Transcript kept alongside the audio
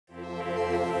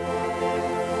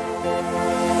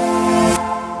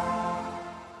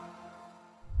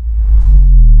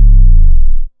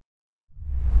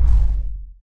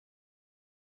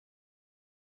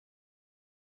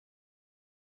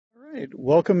right,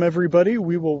 welcome everybody.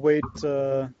 We will wait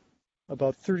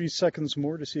about 30 seconds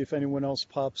more to see if anyone else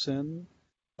pops in,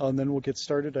 and then we'll get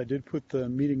started. I did put the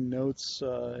meeting notes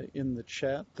in the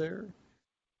chat there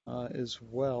as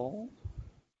well.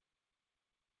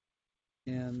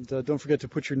 And don't forget to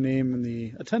put your name in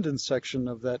the attendance section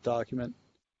of that document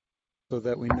so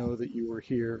that we know that you were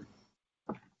here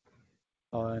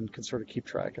and can sort of keep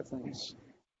track of things.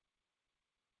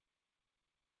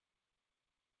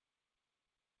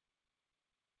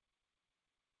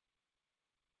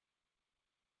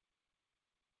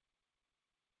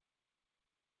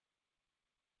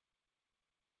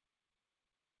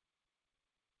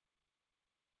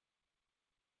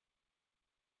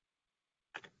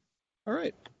 All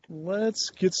right, let's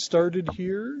get started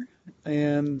here,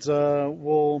 and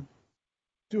we'll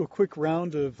do a quick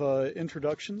round of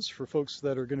introductions for folks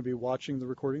that are going to be watching the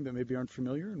recording that maybe aren't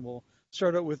familiar, and we'll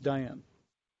start out with Diane.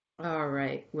 All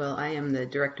right. Well, I am the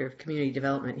Director of Community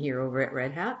Development here over at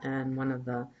Red Hat and one of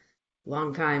the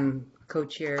longtime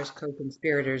co-chairs,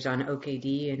 co-conspirators on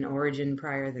OKD and Origin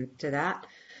prior to that.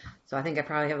 So I think I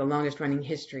probably have the longest running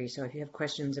history. So if you have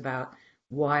questions about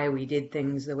why we did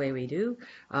things the way we do,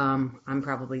 I'm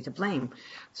probably to blame.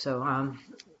 So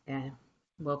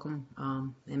welcome.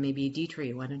 And maybe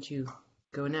Dietrich, why don't you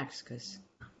go next?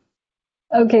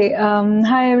 Okay,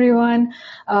 hi everyone.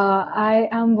 I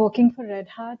am working for Red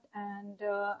Hat and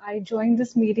I joined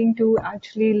this meeting to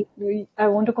actually, I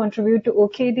want to contribute to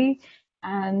OKD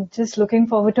and just looking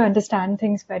forward to understand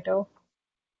things better.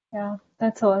 Yeah,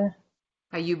 that's all.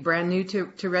 Are you brand new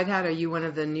to Red Hat? Are you one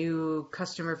of the new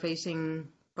customer-facing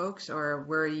folks, or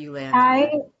where are you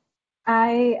landing?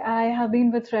 I have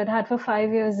been with Red Hat for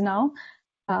 5 years now,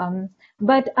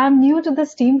 but I'm new to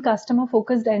this team,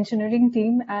 customer-focused engineering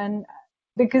team, and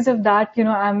because of that,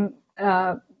 I'm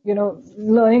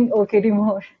learning OKD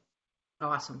more.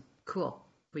 Awesome, cool.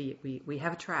 We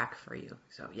have a track for you,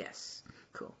 so yes,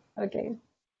 cool. Okay.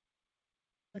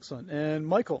 Excellent. And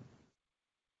Michael.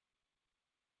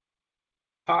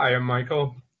 Hi, I'm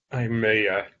Michael. I'm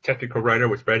a technical writer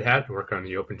with Red Hat. I work on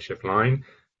the OpenShift line,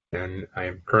 and I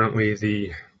am currently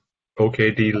the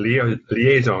OKD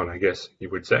liaison, I guess you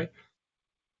would say.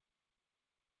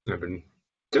 I've been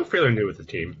still fairly new with the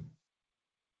team.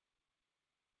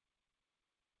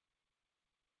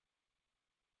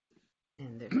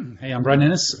 Hey, I'm Brian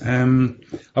Ennis.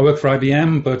 I work for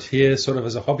IBM, but here sort of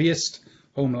as a hobbyist,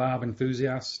 home lab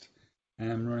enthusiast,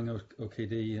 running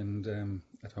OKD and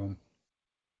at home.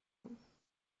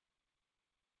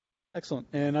 Excellent.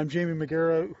 And I'm Jamie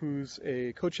McGarrah, who's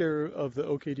a co-chair of the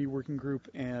OKD Working Group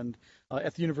and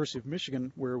at the University of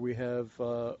Michigan, where we have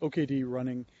OKD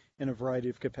running in a variety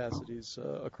of capacities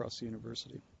across the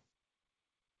university.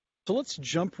 So let's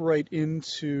jump right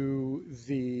into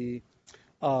the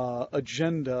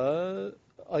agenda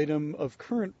item of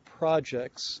current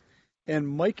projects. And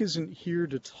Mike isn't here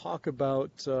to talk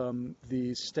about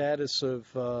the status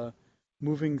of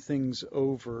moving things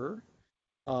over.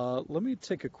 Let me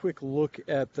take a quick look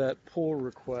at that pull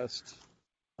request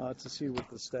to see what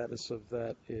the status of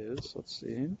that is. Let's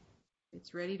see.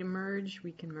 It's ready to merge.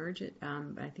 We can merge it.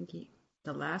 I think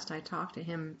the last I talked to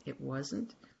him, it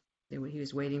wasn't. He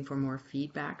was waiting for more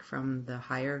feedback from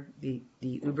the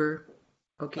Uber.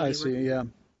 Okay. I see. Yeah.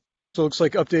 So it looks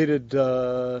like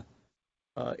updated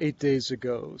 8 days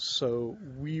ago. So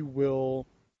we will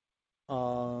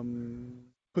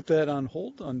put that on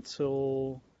hold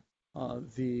until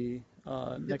the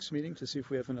next meeting to see if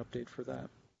we have an update for that.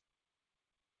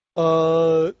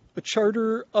 A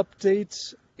charter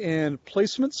update and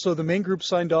placement. So the main group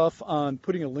signed off on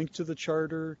putting a link to the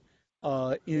charter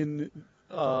off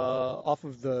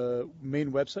of the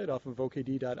main website, off of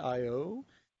okd.io.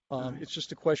 It's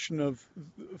just a question of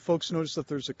folks notice that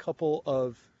there's a couple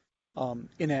of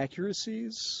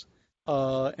inaccuracies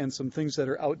and some things that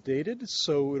are outdated.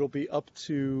 So it'll be up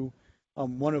to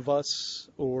one of us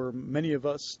or many of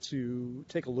us to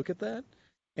take a look at that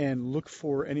and look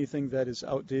for anything that is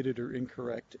outdated or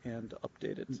incorrect and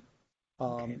update it.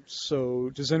 Okay. So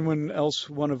does anyone else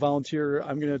want to volunteer?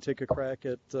 I'm going to take a crack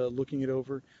at looking it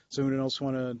over. Does anyone else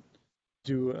want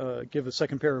to give a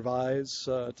second pair of eyes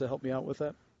to help me out with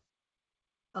that?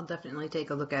 I'll definitely take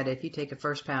a look at it. If you take a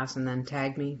first pass and then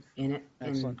tag me in it.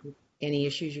 Excellent. And any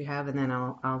issues you have, and then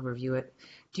I'll review it.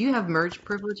 Do you have merge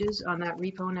privileges on that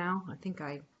repo now? I think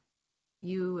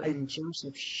you and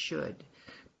Joseph should,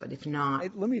 but if not,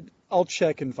 I'll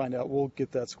check and find out. We'll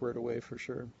get that squared away for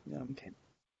sure. Yeah. Okay.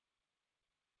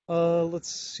 Let's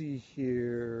see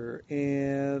here,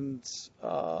 and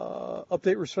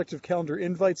update respective calendar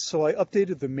invites. So I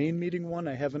updated the main meeting one.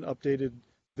 I haven't updated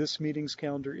this meeting's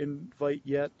calendar invite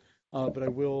yet. but I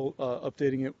will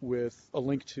updating it with a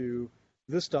link to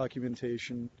this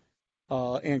documentation.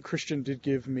 And Christian did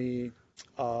give me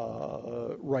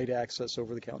write access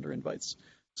over the calendar invites.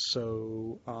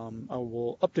 So I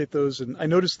will update those. And I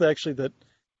noticed that actually that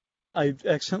I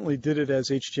accidentally did it as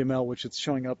HTML, which it's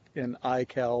showing up in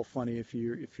iCal. Funny if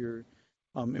you're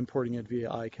importing it via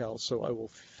iCal. So I will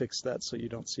fix that so you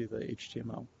don't see the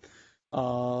HTML.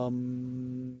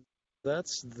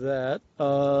 That's that.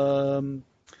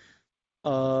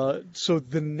 So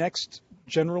the next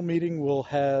general meeting will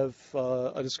have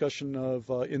a discussion of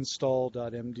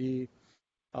install.md,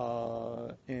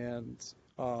 and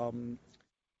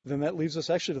then that leaves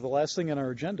us actually to the last thing on our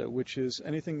agenda, which is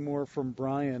anything more from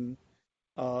Brian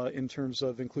in terms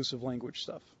of inclusive language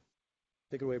stuff.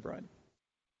 Take it away, Brian.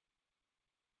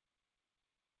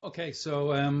 Okay,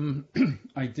 so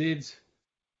I did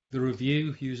the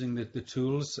review using the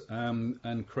tools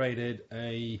and created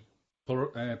an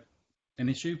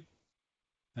issue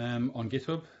on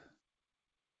GitHub.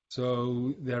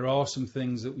 So there are some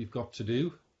things that we've got to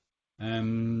do.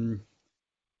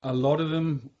 A lot of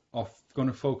them are going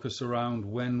to focus around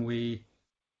when we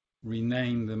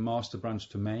rename the master branch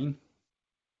to main.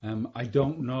 I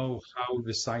don't know how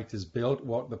the site is built,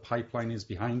 what the pipeline is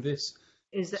behind this.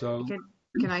 Is that, So,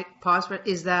 can I pause?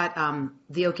 Is that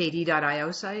the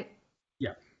OKD.io site?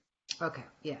 Yeah. Okay.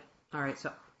 Yeah. All right.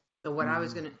 So what I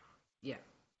was gonna, yeah.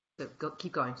 So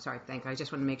keep going. Sorry. I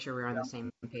just want to make sure we're on the same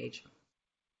page.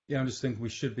 Yeah, I just think we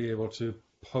should be able to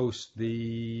post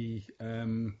a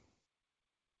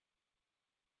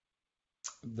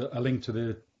link to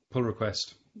the pull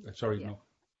request. No,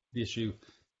 the issue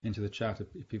into the chat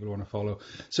if people want to follow.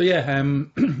 So yeah,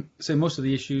 so most of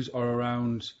the issues are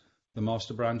around the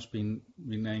master branch being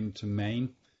renamed to main.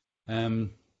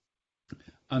 And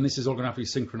this is all going to have to be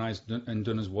synchronized and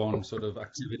done as one sort of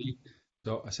activity.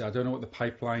 So I don't know what the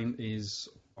pipeline is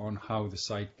on how the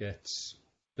site gets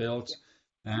built.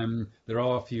 There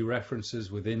are a few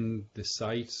references within the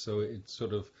site, so it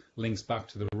sort of links back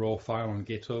to the raw file on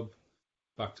GitHub,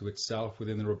 back to itself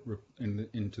within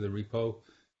into the repo.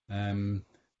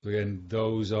 So again,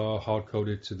 those are hard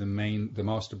coded to the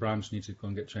master branch, need to go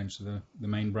and get changed to the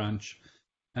main branch.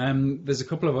 There's a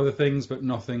couple of other things, but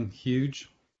nothing huge.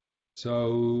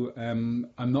 So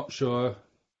I'm not sure.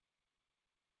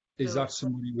 Is that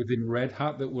somebody within Red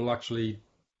Hat that will actually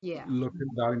look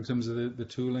at that in terms of the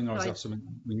tooling, or is that something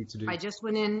we need to do? I just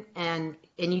went in and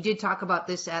you did talk about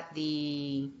this at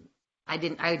the. I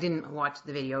didn't watch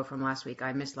the video from last week.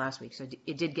 I missed last week, so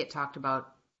it did get talked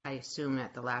about, I assume,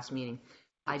 at the last meeting.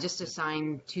 I just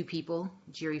assigned 2 people,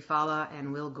 Jiri Fala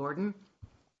and Will Gordon.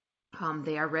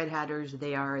 They are Red Hatters.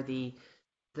 They are the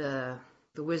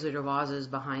Wizard of Oz's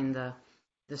behind the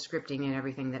scripting and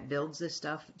everything that builds this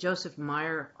stuff. Joseph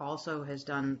Meyer also has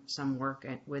done some work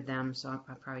with them, so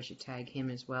I probably should tag him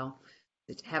as well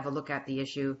to have a look at the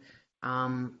issue.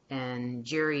 And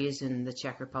Jiri is in the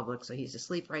Czech Republic, so he's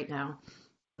asleep right now,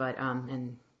 but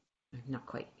and not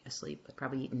quite asleep, but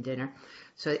probably eating dinner.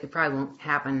 So it probably won't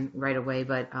happen right away,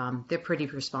 but they're pretty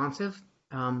responsive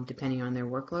depending on their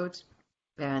workloads.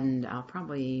 And I'll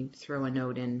probably throw a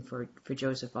note in for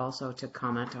Joseph also to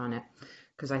comment on it,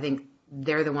 because I think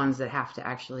they're the ones that have to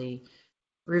actually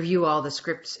review all the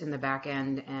scripts in the back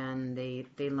end, and they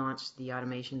launched the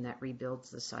automation that rebuilds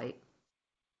the site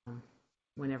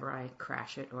whenever I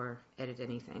crash it or edit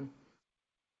anything.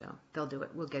 So they'll do it.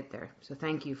 We'll get there. So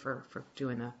thank you for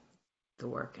doing the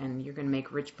work. And you're going to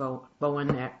make Rich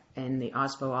Bowen in the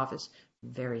OSPO office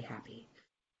very happy.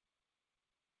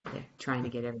 They're trying to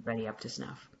get everybody up to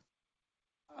snuff.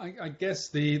 I guess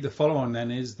the follow-on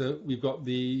then is that we've got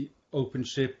the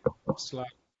OpenShift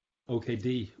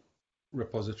 /OKD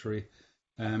repository.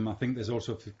 I think there's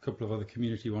also a couple of other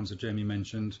community ones that Jamie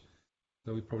mentioned,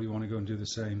 so we probably want to go and do the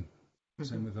same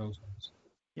with those ones.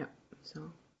 Yeah,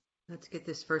 so let's get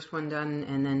this first one done,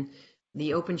 and then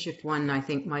the OpenShift one, I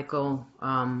think Michael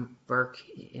Burke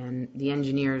and the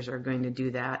engineers are going to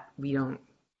do that. We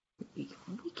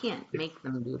can't make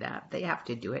them do that. They have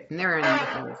to do it, and they're in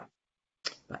the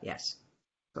but yes.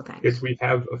 So thanks. Yes, we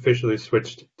have officially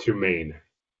switched to main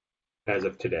as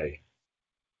of today.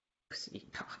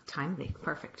 Timely,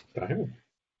 perfect. Time.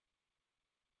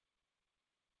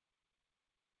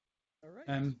 All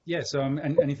right. Yeah, so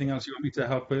anything else you want me to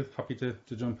help with? Happy to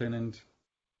jump in and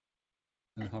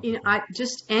help.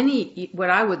 What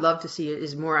I would love to see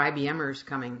is more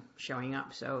IBMers showing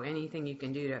up. So anything you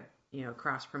can do to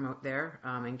cross promote there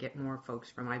and get more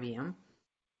folks from IBM,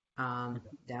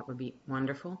 that would be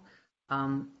wonderful.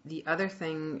 The other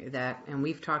thing and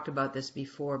we've talked about this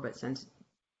before, but since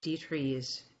Dietrich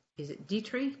is it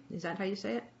Dietrich? Is that how you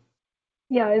say it?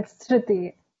 Yeah, it's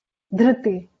Sriti.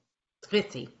 Dhriti.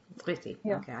 Dhriti.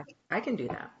 Yeah. Okay, I can do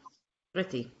that.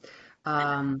 Dhriti.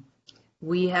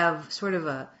 We have sort of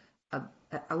a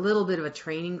little bit of a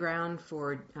training ground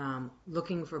for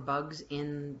looking for bugs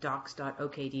in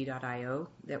docs.okd.io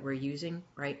that we're using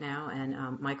right now,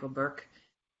 and Michael Burke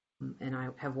and I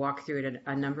have walked through it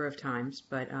a number of times,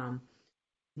 but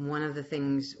one of the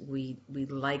things we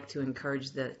like to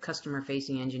encourage the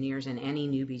customer-facing engineers and any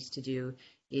newbies to do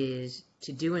is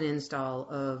to do an install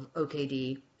of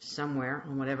OKD somewhere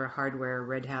on whatever hardware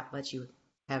Red Hat lets you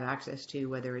have access to,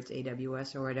 whether it's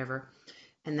AWS or whatever.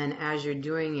 And then as you're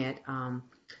doing it,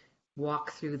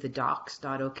 walk through the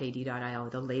docs.okd.io,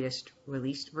 the latest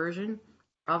released version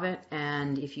of it.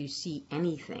 And if you see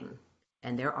anything,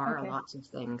 and there are lots of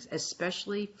things,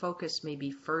 especially focus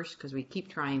maybe first, because we keep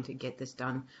trying to get this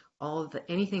done,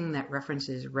 anything that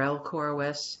references RHEL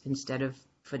CoreOS instead of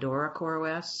Fedora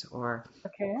CoreOS or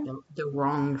the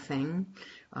wrong thing,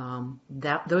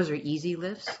 those are easy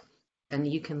lifts. And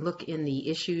you can look in the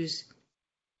issues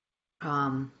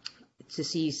to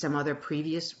see some other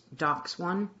previous docs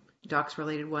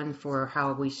related one for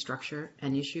how we structure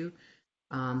an issue.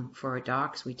 For our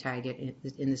docs, we tag it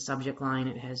in the subject line.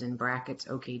 It has in brackets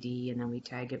OKD, and then we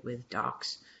tag it with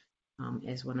docs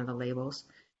as one of the labels.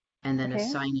 And then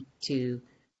assign it to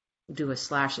do a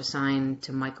 /assign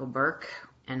to Michael Burke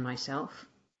and myself.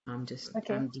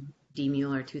 D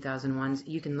Mueller 2001s.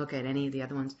 You can look at any of the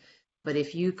other ones. But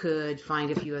if you could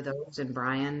find a few of those, and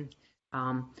Brian,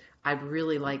 I'd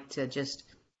really like to just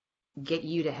get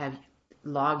you to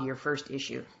log your first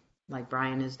issue. Like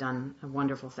Brian has done a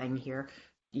wonderful thing here,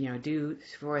 do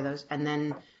for those. And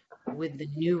then with the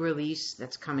new release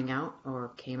that's coming out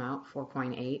or came out,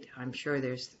 4.8, I'm sure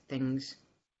there's things,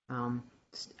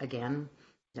 again,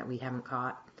 that we haven't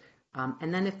caught.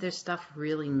 And then if there's stuff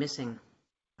really missing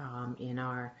in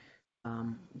our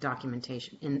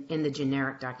documentation, in the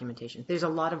generic documentation. There's a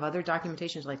lot of other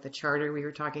documentations like the charter we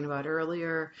were talking about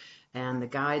earlier and the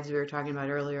guides we were talking about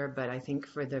earlier, but I think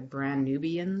for the brand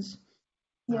newbians,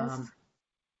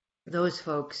 those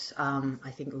folks,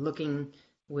 I think looking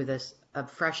with a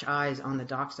fresh eyes on the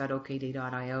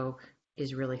docs.okd.io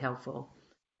is really helpful.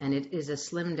 And it is a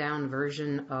slimmed down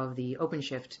version of the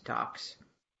OpenShift docs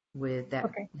with that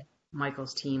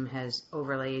Michael's team has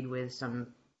overlaid with some,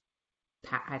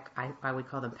 I would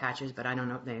call them patches, but I don't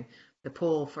know. The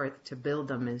pull for it to build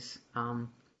them is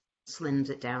slims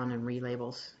it down and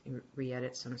relabels,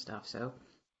 re-edits some stuff. So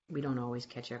we don't always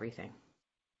catch everything.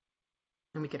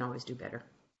 And we can always do better.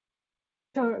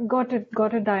 Sure, got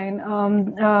it, Diane.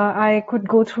 I could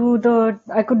go through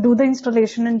I could do the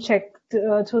installation and check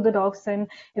through the docs, and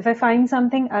if I find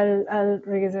something, I'll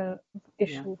raise an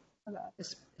issue for that.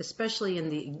 Especially in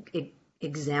the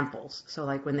examples. So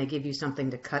like when they give you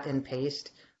something to cut and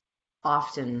paste,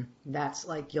 often that's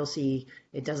like you'll see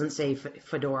it doesn't say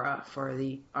Fedora for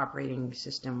the operating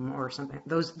system or something.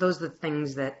 Those are the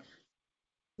things that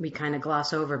we kind of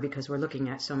gloss over because we're looking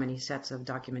at so many sets of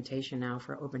documentation now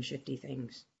for OpenShifty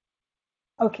things.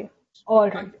 Okay, all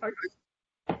right.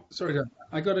 Sorry,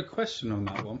 I got a question on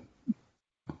that one.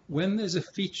 When there's a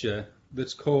feature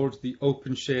that's called the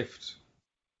OpenShift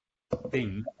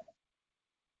thing,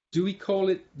 do we call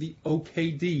it the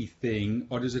OKD thing,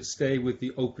 or does it stay with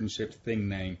the OpenShift thing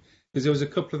name? Because there was a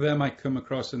couple of them I come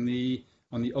across on the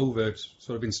overt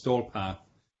sort of install path.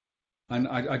 And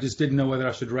I just didn't know whether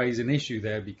I should raise an issue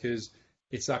there because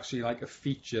it's actually like a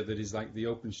feature that is like the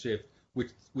OpenShift,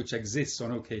 which exists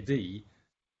on OKD,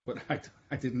 but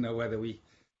I didn't know whether we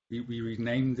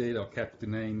renamed it or kept the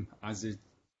name as it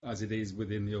is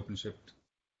within the OpenShift.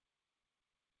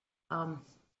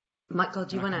 Michael,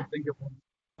 do you want to?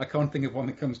 I can't think of one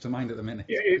that comes to mind at the minute.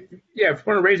 Yeah, if you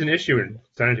want to raise an issue and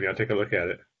send it to me, I'll take a look at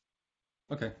it.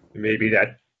 Okay. Maybe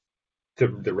that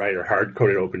the writer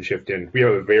hard-coded OpenShift in. We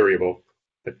have a variable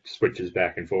that switches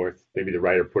back and forth. Maybe the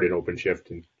writer put in OpenShift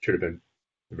and should have been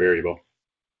a variable.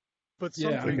 But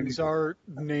some things are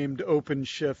named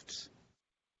OpenShift,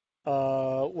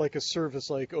 like a service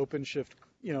like OpenShift,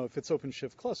 if it's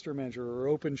OpenShift Cluster Manager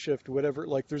or OpenShift, whatever,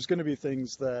 like there's going to be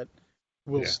things that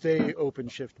will stay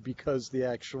OpenShift because the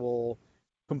actual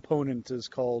component is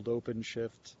called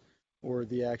OpenShift or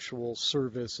the actual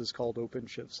service is called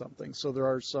OpenShift something. So there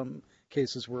are some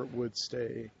cases where it would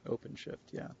stay OpenShift,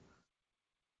 yeah.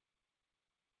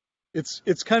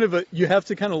 It's kind of you have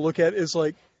to kind of look at it as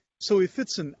like, so if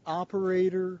it's an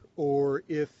operator or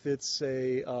if it's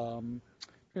I'm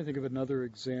trying to think of another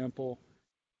example.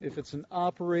 If it's an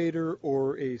operator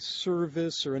or a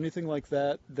service or anything like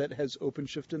that that has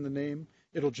OpenShift in the name,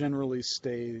 it'll generally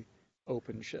stay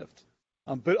OpenShift.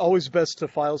 But always best to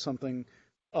file something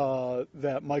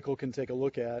that Michael can take a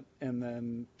look at, and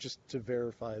then just to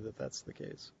verify that that's the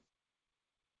case.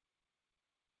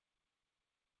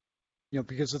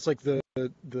 Because it's like the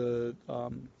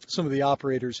some of the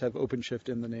operators have OpenShift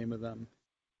in the name of them,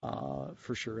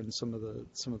 for sure, in some of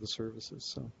the services.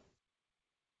 So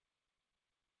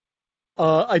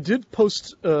I did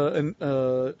post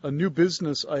a new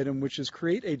business item, which is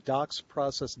create a docs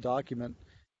process document.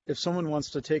 If someone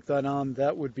wants to take that on,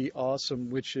 that would be awesome.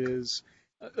 Which is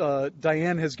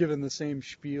Diane has given the same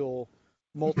spiel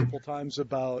multiple times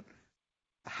about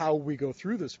how we go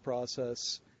through this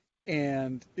process.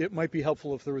 And it might be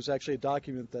helpful if there was actually a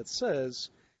document that says,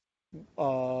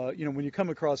 when you come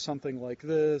across something like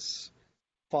this,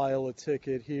 file a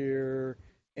ticket here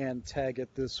and tag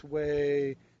it this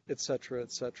way, et cetera,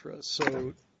 et cetera.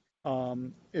 So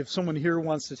if someone here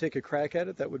wants to take a crack at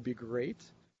it, that would be great.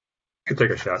 Could take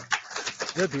a shot.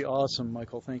 That'd be awesome,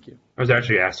 Michael. Thank you. I was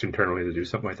actually asked internally to do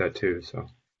something like that too. So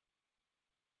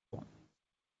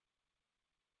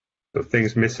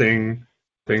things missing,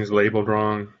 things labeled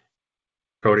wrong.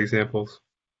 Code examples.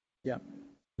 Yeah.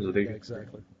 Yeah,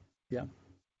 exactly. Yeah.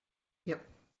 Yep.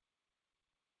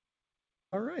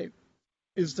 All right.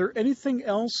 Is there anything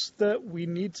else that we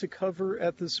need to cover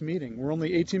at this meeting? We're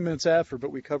only 18 minutes after,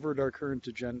 but we covered our current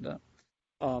agenda.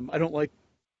 I don't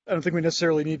think we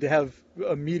necessarily need to have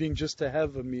a meeting just to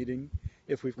have a meeting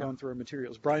if we've gone through our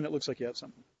materials. Brian, it looks like you have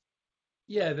something.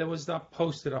 Yeah, there was that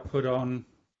post that I put on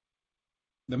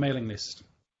the mailing list.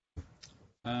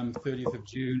 30th of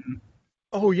June.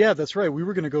 Oh, yeah, that's right. We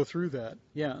were going to go through that.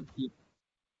 Yeah.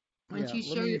 Why don't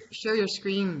you share your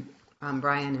screen,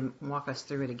 Brian, and walk us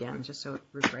through it again, just so it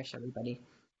refresh everybody.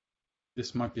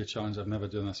 This might be a challenge. I've never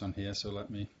done this on here, so let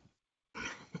me.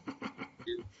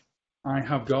 I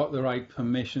have got the right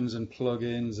permissions and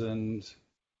plugins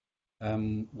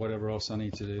and whatever else I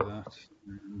need to do that.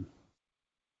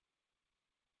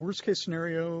 Worst case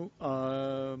scenario,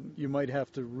 you might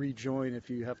have to rejoin if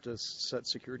you have to set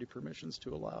security permissions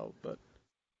to allow, but.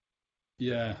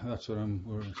 Yeah, that's what I'm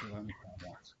worried about. Let me try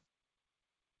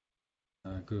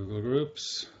that. Google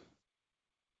Groups.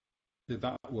 Did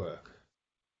that work?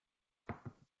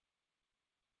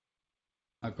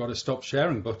 I've got a stop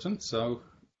sharing button, so.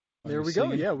 There we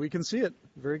go. Yeah, we can see it.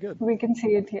 Very good. We can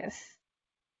see it, yes.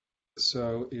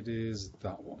 So it is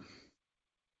that one.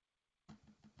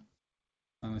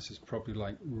 And this is probably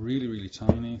like really, really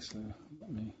tiny, so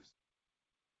let me.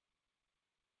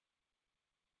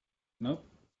 Nope.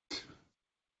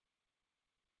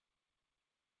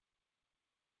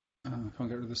 I can't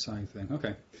get rid of the side thing.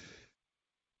 Okay.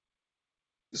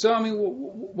 So, I mean,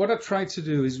 what I tried to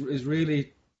do is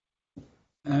really,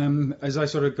 as I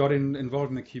sort of got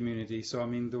involved in the community, so I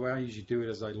mean, the way I usually do it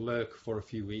is I lurk for a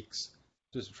few weeks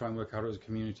just to try and work out how the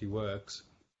community works.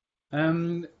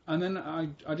 And then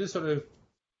I just sort of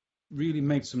really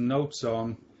made some notes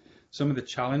on some of the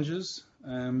challenges.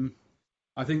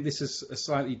 I think this is a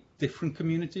slightly different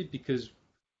community because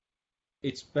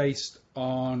it's based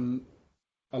on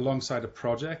alongside a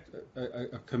project,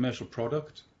 a commercial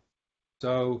product.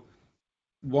 So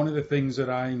one of the things that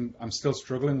I'm still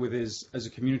struggling with is, as a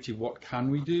community, what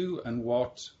can we do and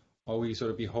what are we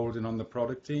sort of beholden on the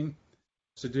product team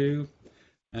to do?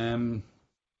 But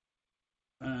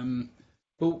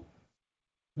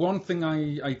one thing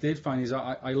I did find is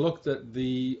I looked at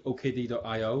the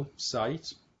OKD.io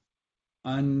site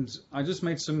and I just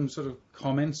made some sort of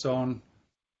comments on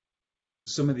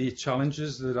some of the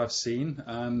challenges that I've seen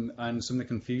and some of the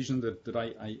confusion that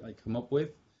I come up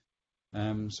with.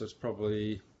 So it's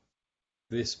probably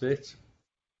this bit.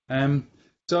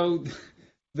 So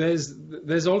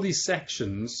there's all these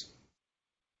sections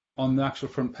on the actual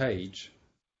front page,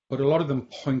 but a lot of them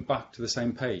point back to the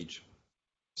same page.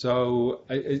 So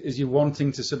as you're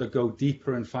wanting to sort of go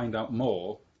deeper and find out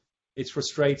more, it's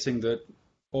frustrating that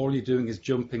all you're doing is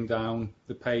jumping down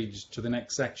the page to the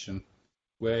next section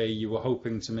where you were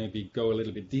hoping to maybe go a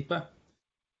little bit deeper.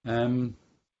 And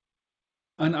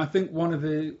I think one of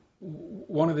the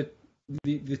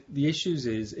issues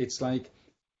is it's like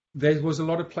there was a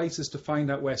lot of places to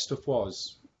find out where stuff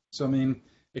was. So I mean,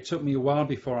 it took me a while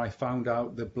before I found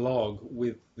out the blog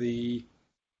with the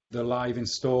live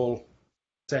install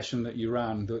session that you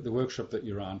ran, the workshop that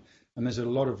you ran, and there's a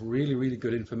lot of really, really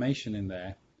good information in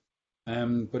there.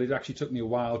 But it actually took me a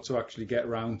while to actually get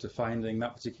around to finding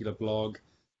that particular blog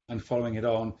and following it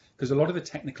on, because a lot of the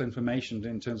technical information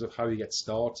in terms of how you get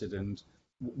started and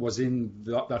was in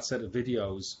that set of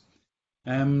videos.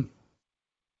 I'm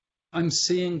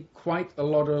seeing quite a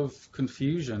lot of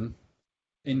confusion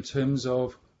in terms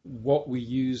of what we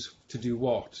use to do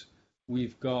what.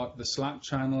 We've got the Slack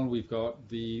channel, we've got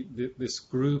this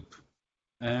group,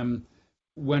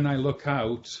 When I look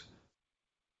out,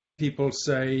 people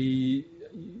say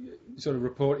sort of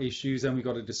report issues, then we've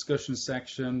got a discussion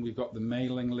section, we've got the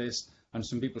mailing list, and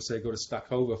some people say go to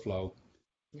Stack Overflow.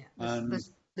 Yeah,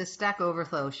 the Stack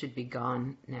Overflow should be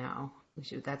gone now.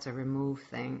 That's a remove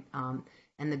thing.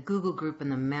 And the Google group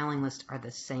and the mailing list are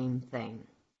the same thing.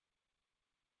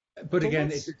 But again,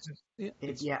 this is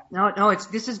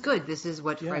good. This is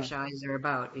what fresh eyes are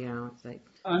about. It's like.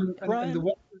 Brian,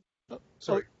 and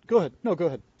sorry. Go ahead. No, go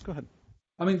ahead. Go ahead.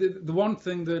 I mean, the one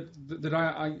thing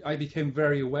that I became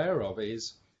very aware of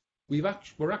is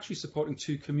we're actually supporting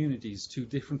two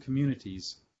different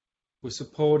communities. We're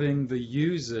supporting the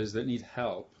users that need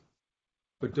help,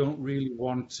 but don't really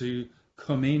want to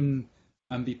come in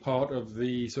and be part of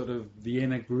the sort of the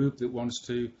inner group that wants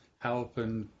to help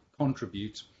and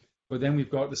contribute. But then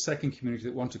we've got the second community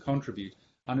that want to contribute.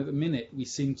 And at the minute, we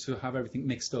seem to have everything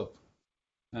mixed up.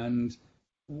 And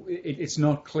it's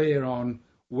not clear on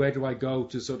where do I go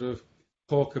to sort of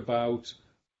talk about.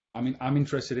 I mean, I'm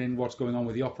interested in what's going on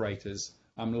with the operators.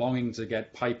 I'm longing to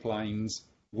get pipelines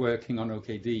working on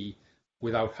OKD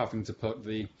without having to put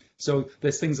so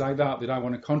there's things like that I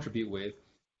want to contribute with,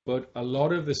 but a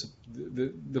lot of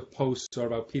the posts are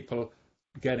about people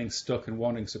getting stuck and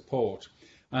wanting support.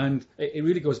 And it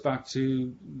really goes back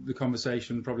to the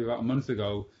conversation probably about a month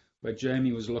ago where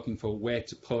Jamie was looking for where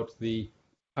to put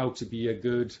how to be a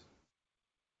good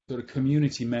sort of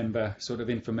community member sort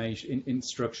of information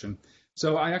instruction.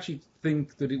 So I actually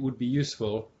think that it would be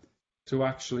useful to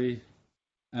actually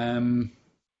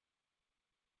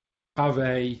have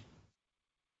a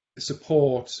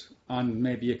support and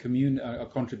maybe a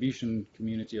contribution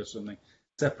community or something.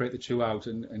 Separate the two out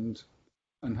and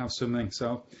have something.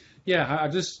 So yeah, I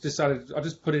just decided I'll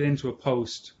just put it into a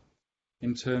post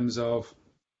in terms of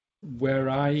where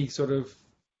I sort of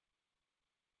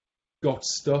got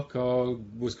stuck or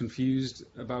was confused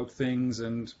about things,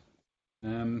 and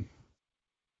I'm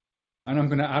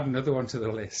going to add another one to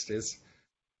the list is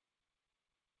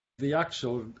the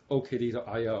actual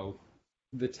OKD.io.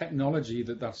 The technology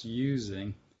that's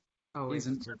using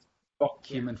isn't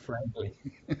document friendly.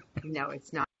 No,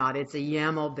 it's not. It's a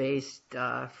YAML-based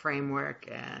framework,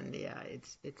 and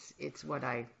it's what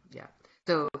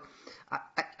So I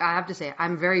have to say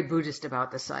I'm very Buddhist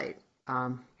about the site,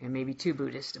 and maybe too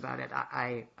Buddhist about it.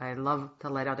 I love to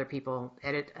let other people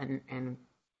edit and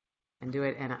do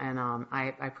it, and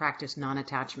I practice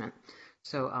non-attachment.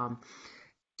 So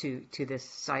to this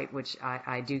site, which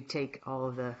I do take all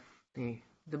of the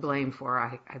blame for.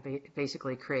 I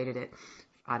basically created it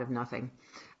out of nothing.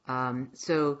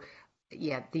 So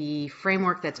yeah, the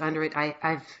framework that's under it,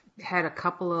 I've had a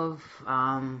couple of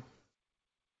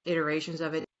iterations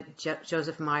of it.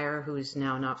 Joseph Meyer, who's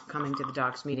now not coming to the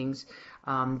docs meetings,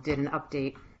 did an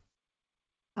update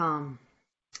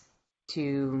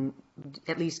to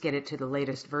at least get it to the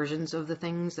latest versions of the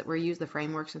things that were used, the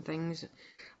frameworks and things,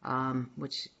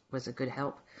 which was a good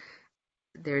help.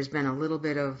 There's been a little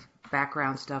bit of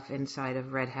background stuff inside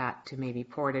of Red Hat to maybe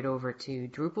port it over to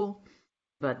Drupal,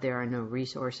 but there are no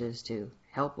resources to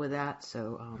help with that.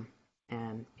 So,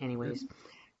 and anyways,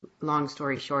 long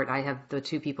story short, I have the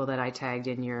two people that I tagged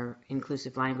in your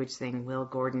inclusive language thing, Will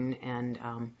Gordon and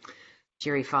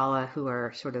Jerry Falla, who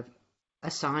are sort of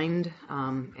assigned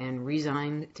and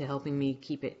resigned to helping me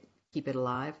keep it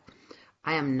alive.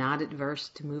 I am not adverse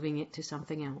to moving it to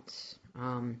something else.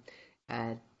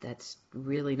 That's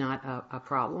really not a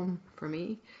problem for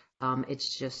me.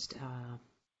 It's just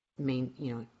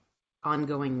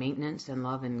ongoing maintenance and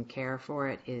love and care for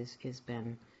it is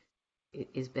been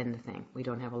the thing. We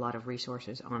don't have a lot of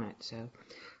resources on it, so.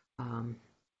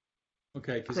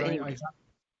 Okay, because anyway.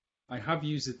 I have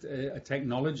used a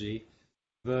technology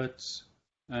that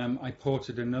I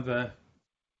ported another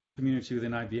community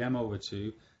within IBM over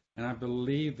to, and I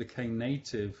believe the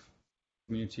Knative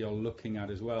community are looking at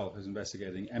as well as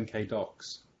investigating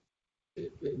MKDocs.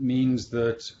 It means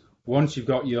that once you've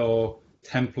got your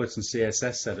templates and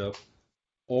CSS set up,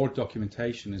 all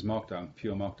documentation is Markdown,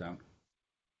 pure Markdown.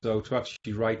 So to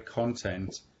actually write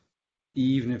content,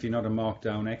 even if you're not a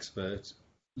Markdown expert,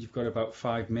 you've got about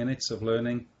 5 minutes of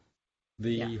learning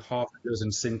the half a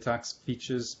dozen syntax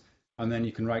features, and then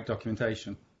you can write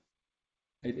documentation.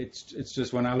 It's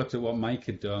just when I looked at what Mike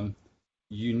had done,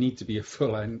 you need to be a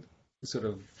full-end sort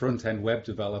of front-end web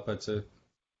developer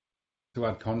to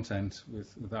add content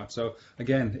with that. So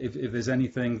again, if there's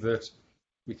anything that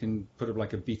we can put up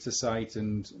like a beta site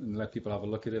and let people have a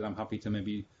look at it, I'm happy to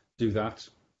maybe do that.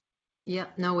 Yeah,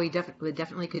 no, we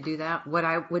definitely could do that. What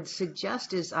I would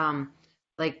suggest is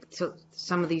so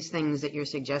some of these things that you're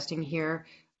suggesting here,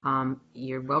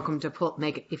 you're welcome to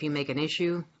if you make an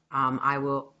issue, I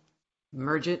will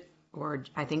merge it, or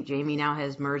I think Jamie now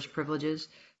has merge privileges.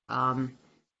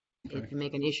 If you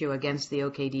make an issue against the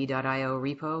OKD.io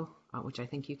repo, which I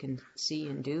think you can see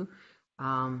and do,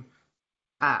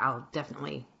 I'll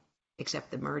definitely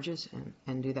accept the merges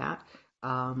and do that.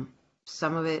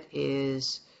 Some of it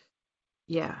is,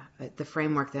 the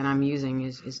framework that I'm using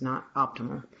is not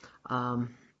optimal.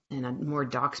 And a more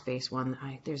docs-based one,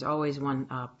 there's always one,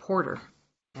 Porter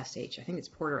SH. I think it's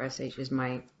Porter SH is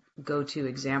my go-to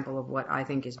example of what I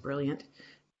think is brilliant.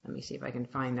 Let me see if I can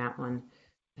find that one.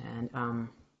 And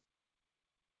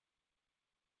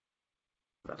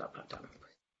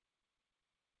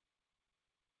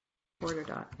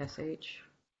Porter.sh.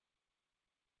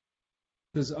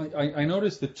 Because I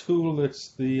noticed the tool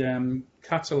that's the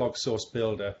catalog source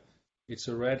builder, it's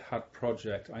a Red Hat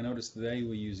project. I noticed they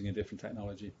were using a different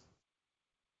technology.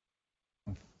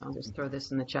 I'll just throw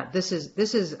this in the chat. This is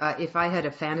if I had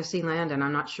a fantasy land, and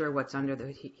I'm not sure what's under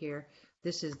the here.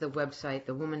 This is the website.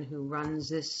 The woman who runs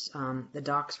this, the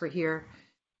docs for here,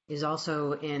 is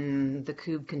also in the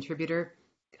Kube contributor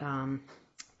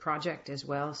project as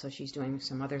well. So she's doing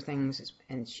some other things,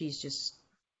 and she's just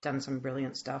done some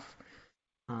brilliant stuff.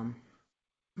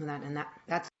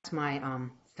 That's my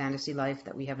fantasy life,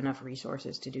 that we have enough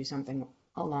resources to do something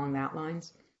along that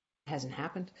lines. It hasn't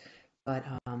happened, but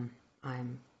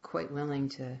I'm quite willing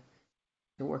to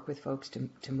work with folks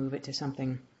to move it to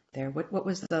something there. What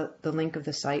was the link of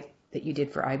the site that you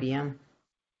did for IBM?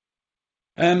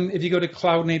 If you go to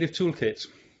Cloud Native Toolkit,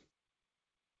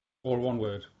 all one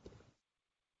word.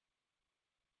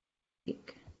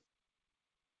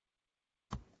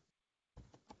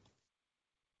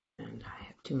 And I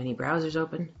have too many browsers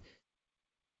open.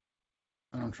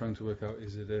 I'm trying to work out,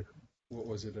 what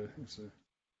was it? It's a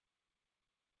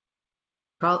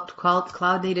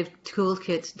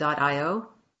cloudnativetoolkits.io.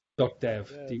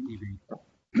 .dev, D-E-V.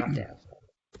 .dev.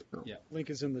 Yeah. Link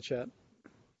is in the chat.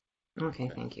 Okay,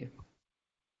 thank you.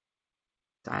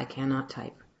 I cannot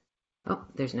type. Oh,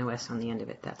 there's no S on the end of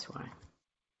it, that's why.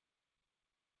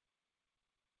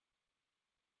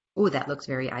 Oh, that looks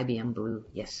very IBM Blue,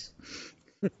 yes.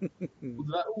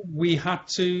 We had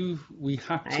to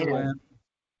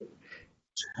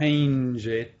change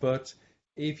it, but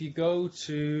if you go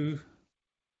to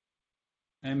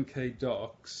MK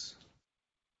Docs.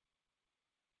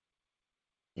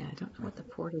 Yeah, I don't know what the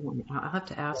Porter one. I'll have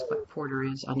to ask what Porter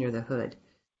is under the hood.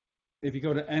 If you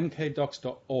go to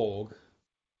mkdocs.org,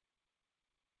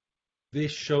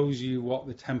 this shows you what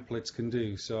the templates can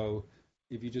do. So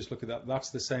if you just look at that, that's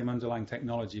the same underlying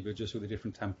technology, but just with a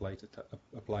different template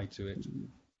applied to it.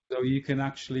 So you can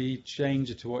actually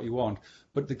change it to what you want.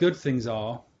 But the good things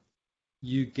are,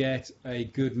 you get a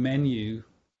good menu,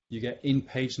 you get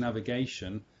in-page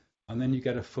navigation, and then you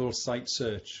get a full site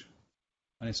search.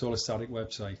 And it's all a static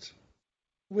website.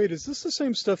 Wait, is this the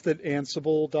same stuff that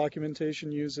Ansible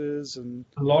documentation uses? And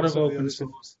a lot of open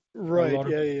source. Right,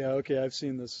 yeah. Okay, I've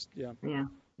seen this, yeah.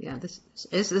 Yeah, this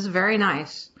is very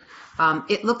nice.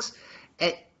 It looks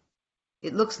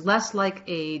less like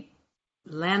a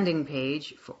landing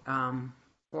page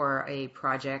for a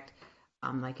project,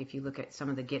 like if you look at some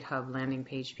of the GitHub landing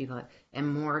page people,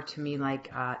 and more to me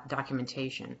like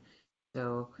documentation.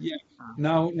 So yeah.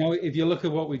 Now, if you look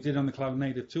at what we did on the Cloud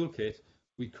Native Toolkit,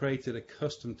 we created a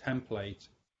custom template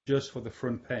just for the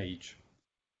front page,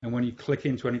 and when you click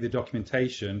into any of the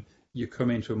documentation, you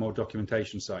come into a more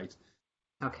documentation site.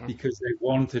 Okay. Because they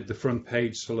wanted the front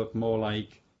page to look more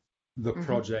like the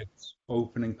project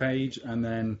opening page, and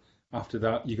then after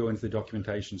that you go into the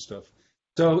documentation stuff.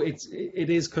 So it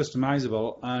is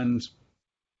customizable, and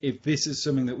if this is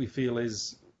something that we feel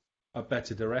is a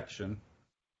better direction,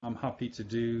 I'm happy to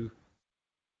do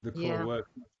the core work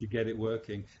to get it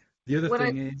working. The other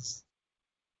thing is...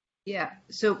 Yeah,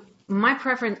 so my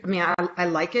preference, I mean, I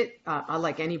like it. I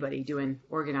like anybody doing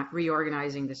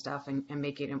reorganizing the stuff and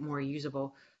making it more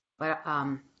usable. But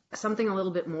something a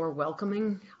little bit more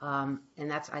welcoming, and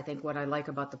that's, I think, what I like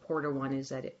about the Porter one is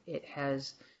that it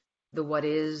has the what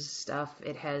is stuff.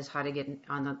 It has how to get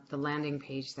on the landing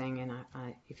page thing, and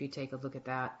if you take a look at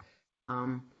that,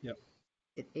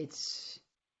 it's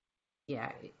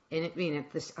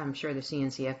I'm sure the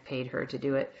CNCF paid her to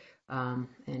do it.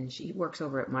 And she works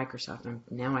over at Microsoft. And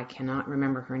now I cannot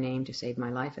remember her name to save my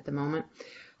life at the moment.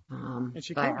 And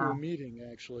she came to a meeting,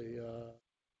 actually.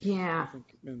 I think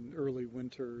in early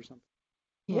winter or something.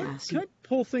 Yeah. Can I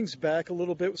pull things back a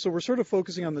little bit? So we're sort of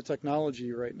focusing on the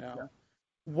technology right now. Yeah.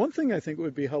 One thing I think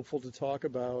would be helpful to talk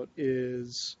about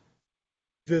is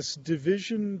this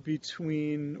division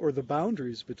between, or the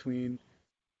boundaries between,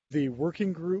 the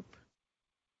working group,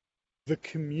 the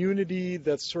community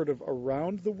that's sort of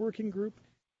around the working group,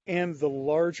 and the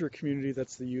larger community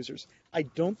that's the users. I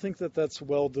don't think that that's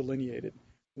well delineated.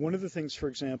 One of the things, for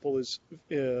example, is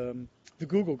the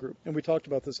Google group, and we talked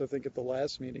about this, I think, at the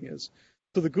last meeting, is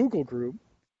so the Google group,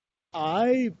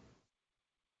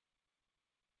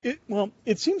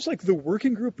 it seems like the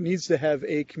working group needs to have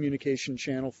a communication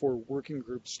channel for working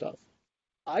group stuff.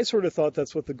 I sort of thought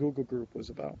that's what the Google group was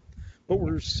about, but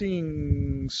we're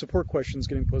seeing support questions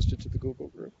getting posted to the Google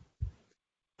group.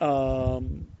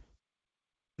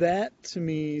 That to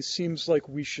me seems like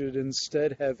we should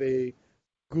instead have a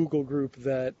Google group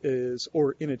that is,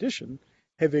 or in addition,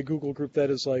 have a Google group that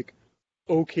is like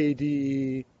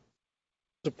OKD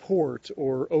support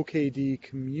or OKD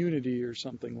community or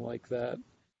something like that,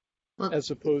 Well, as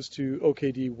opposed to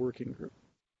OKD working group.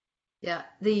 yeah,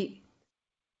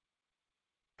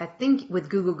 I think with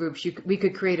Google Groups, we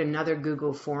could create another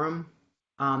Google forum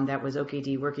that was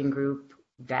OKD Working Group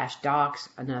 -docs,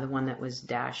 another one that was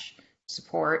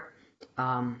 -support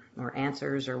or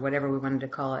answers or whatever we wanted to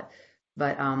call it.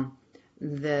 But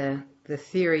the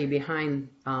theory behind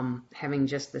having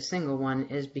just the single one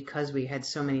is because we had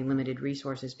so many limited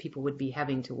resources, people would be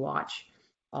having to watch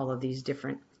all of these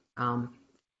different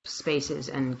spaces,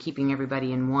 and keeping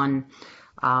everybody in one.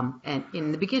 And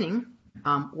in the beginning,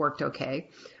 worked okay.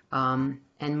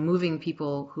 And moving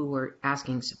people who were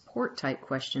asking support type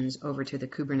questions over to the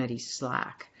Kubernetes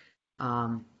Slack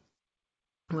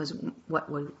was what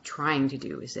we're trying to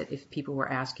do, is that if people were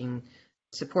asking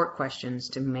support questions,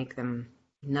 to make them,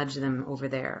 nudge them over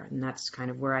there. And that's kind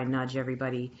of where I nudge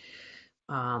everybody.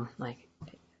 Like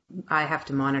I have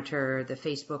to monitor the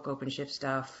Facebook OpenShift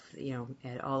stuff,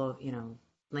 at all of,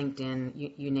 LinkedIn,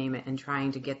 you name it, and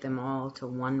trying to get them all to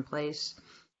one place.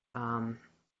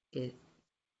 It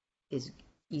is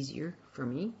easier for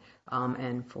me,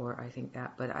 and for, I think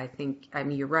that, but I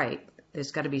mean, you're right.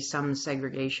 There's got to be some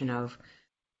segregation of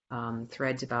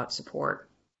threads about support.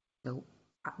 So,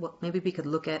 well, maybe we could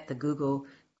look at the Google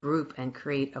group and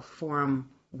create a forum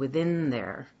within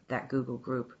there, that Google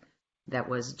group, that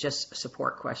was just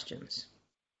support questions.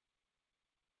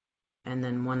 And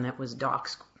then one that was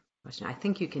docs question. I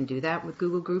think you can do that with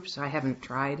Google Groups. I haven't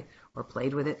tried or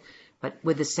played with it, but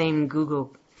with the same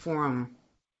Google forum,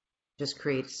 just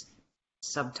creates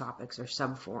subtopics or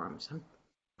subforums.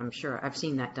 I'm sure I've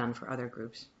seen that done for other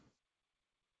groups.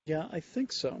 Yeah, I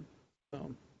think so.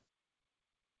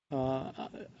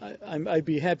 I'd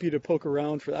be happy to poke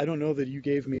around for. I don't know that you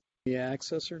gave me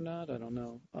access or not. I don't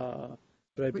know,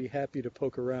 but I'd be happy to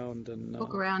poke around and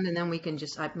then we can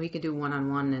we could do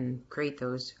one-on-one and create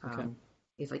those. Okay.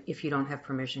 If you don't have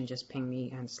permission, just ping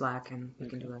me on Slack and we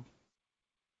can do a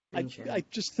screen share. I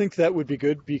just think that would be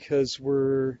good because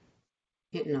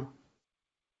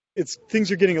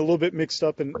things are getting a little bit mixed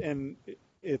up, and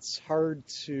it's hard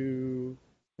to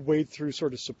wade through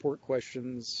sort of support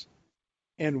questions,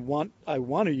 and I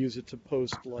want to use it to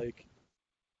post like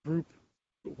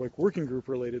working group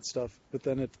related stuff, but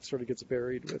then it sort of gets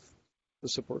buried with the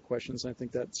support questions. And I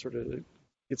think that sort of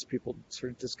gets people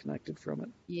sort of disconnected from it.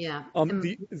 Yeah.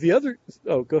 The other,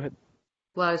 go ahead.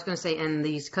 Well, I was going to say, and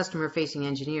these customer-facing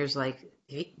engineers like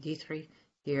D3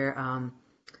 here,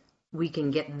 we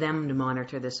can get them to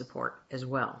monitor the support as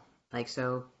well. Like,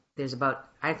 so there's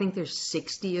I think there's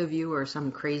 60 of you or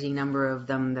some crazy number of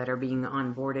them that are being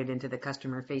onboarded into the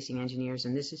customer-facing engineers,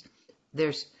 and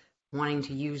they're wanting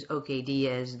to use OKD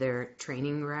as their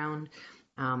training ground,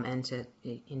 and to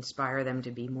inspire them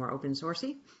to be more open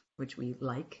sourcey, which we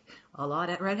like a lot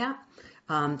at Red Hat.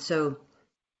 So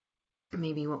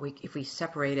maybe if we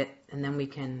separate it, and then we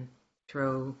can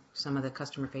throw some of the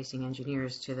customer-facing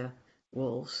engineers to the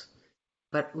wolves.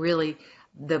 But really,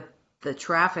 the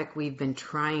traffic, we've been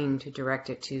trying to direct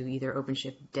it to either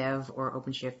OpenShift dev or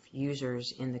OpenShift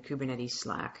users in the Kubernetes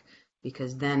Slack,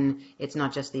 because then it's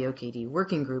not just the OKD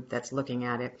working group that's looking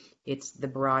at it, it's the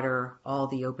broader, all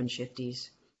the OpenShifties,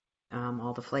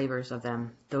 all the flavors of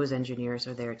them. Those engineers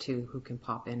are there too, who can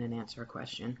pop in and answer a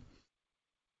question.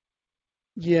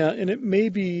 Yeah, and it may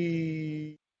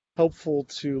be helpful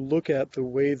to look at the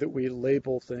way that we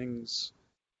label things.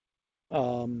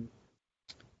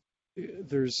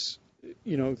 There's,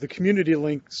 the community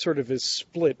link sort of is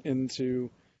split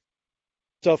into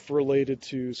stuff related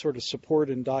to sort of support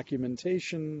and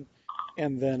documentation,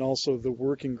 and then also the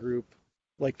working group.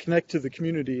 Like connect to the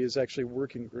community is actually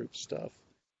working group stuff.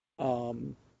 But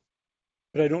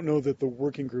I don't know that the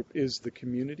working group is the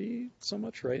community so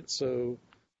much, right? So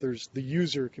there's the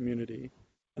user community,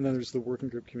 and then there's the working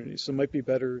group community. So it might be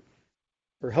better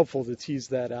or helpful to tease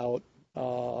that out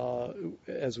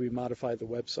as we modify the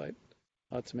website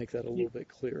to make that a little bit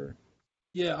clearer.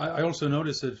 Yeah, I also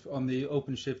noticed that on the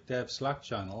OpenShift Dev Slack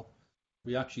channel,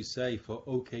 we actually say for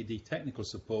OKD technical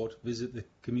support, visit the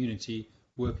Community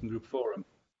Working Group forum.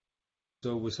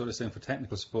 So we're sort of saying for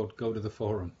technical support, go to the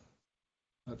forum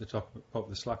at the top of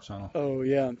the Slack channel. Oh,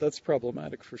 yeah, that's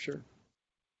problematic for sure.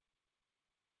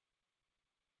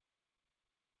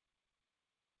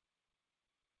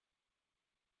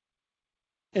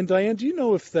 And Diane, do you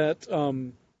know if that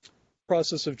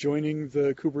process of joining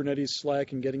the Kubernetes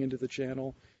Slack and getting into the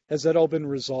channel, has that all been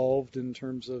resolved in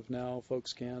terms of now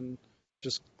folks can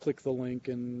just click the link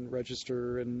and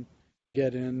register and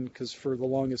get in? Because for the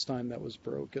longest time that was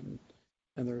broken,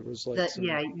 and there was like some...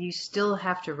 Yeah, you still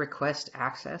have to request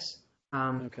access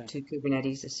Okay. to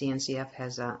Kubernetes. The CNCF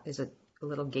is a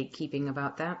little gatekeeping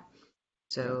about that.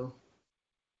 So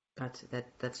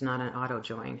that's not an auto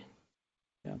join.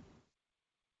 Yeah.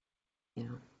 You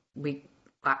know,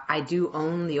 I do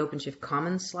own the OpenShift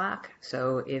Commons Slack.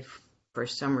 So if for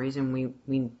some reason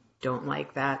we don't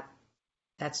like that,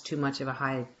 that's too much of a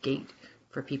high gate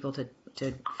for people to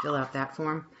fill out that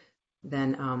form,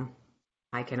 then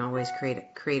I can always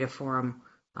create a forum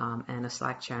and a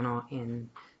Slack channel in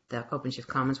the OpenShift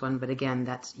Commons one. But again,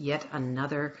 that's yet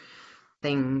another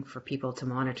thing for people to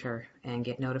monitor and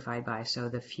get notified by. So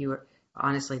the fewer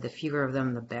of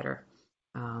them, the better.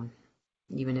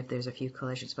 Even if there's a few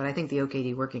collisions. But I think the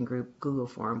OKD Working Group Google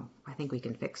forum, I think we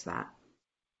can fix that.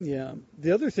 Yeah.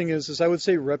 The other thing is I would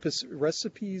say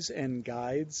recipes and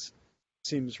guides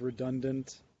seems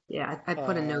redundant. Yeah, I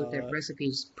put a note that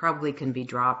recipes probably can be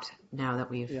dropped now that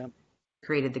we've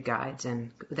created the guides,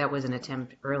 and that was an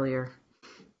attempt earlier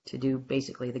to do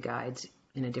basically the guides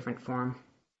in a different form.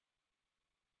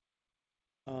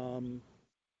 And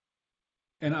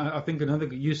I think another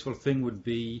useful thing would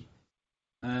be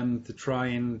to try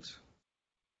and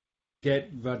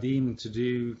get Vadim to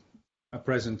do a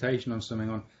presentation on something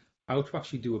on how to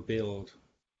actually do a build,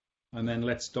 and then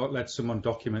let someone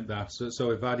document that.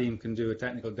 So if Vadim can do a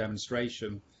technical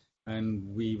demonstration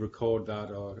and we record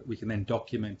that, or we can then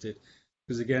document it.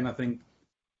 Because again, I think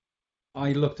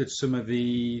I looked at some of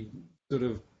the sort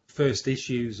of first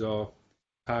issues or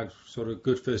tagged sort of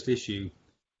good first issue,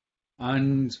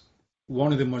 and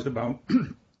one of them was about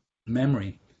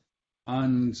memory.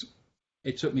 And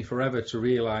it took me forever to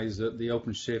realize that the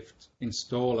OpenShift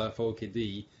installer for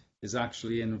OKD is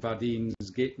actually in Vadim's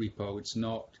Git repo. It's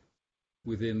not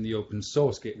within the open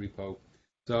source Git repo.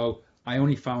 So I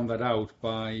only found that out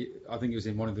by, I think it was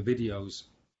in one of the videos,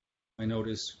 I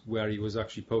noticed where he was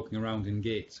actually poking around in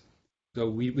Git. So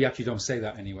we actually don't say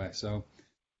that anywhere. So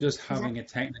just having a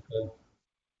technical...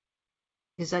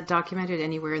 Is that documented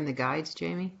anywhere in the guides,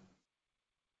 Jamie?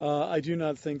 I do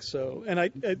not think so. And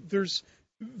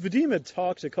Vadim had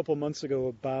talked a couple months ago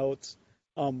about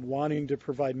wanting to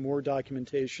provide more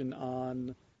documentation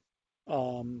on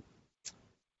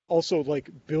also like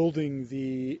building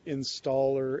the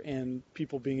installer and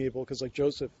people being able, because like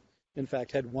Joseph, in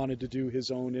fact, had wanted to do his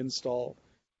own install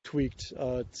tweaked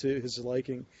to his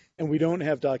liking. And we don't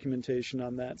have documentation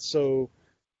on that. So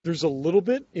there's a little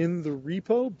bit in the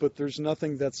repo, but there's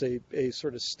nothing that's a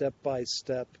sort of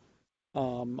step-by-step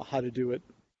how to do it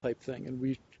type thing. And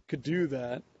we could do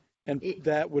that. And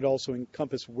that would also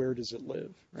encompass where does it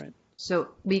live, right? So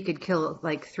we could kill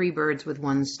like 3 birds with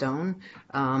 1 stone.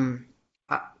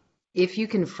 If you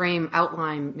can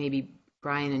outline maybe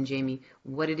Brian and Jamie,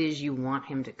 what it is you want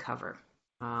him to cover,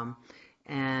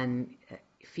 and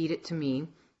feed it to me,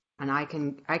 and I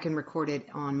can record it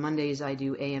on Mondays. I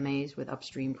do AMAs with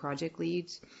upstream project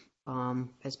leads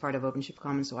as part of OpenShift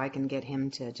Commons, so I can get him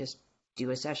to just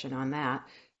do a session on that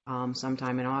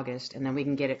sometime in August, and then we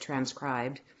can get it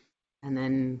transcribed and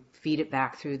then feed it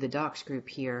back through the docs group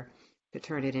here to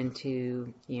turn it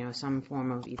into some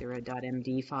form of either a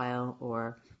 .md file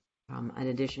or an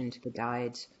addition to the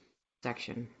guides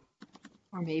section,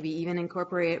 or maybe even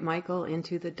incorporate Michael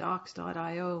into the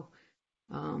docs.io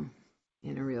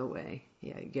in a real way.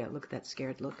 Yeah, look at that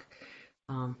scared look.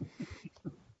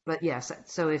 But yes,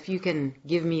 so if you can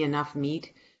give me enough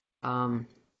meat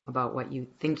about what you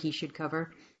think he should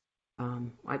cover.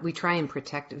 We try and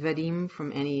protect Vadim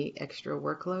from any extra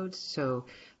workloads, so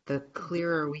the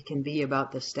clearer we can be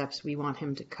about the steps we want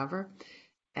him to cover,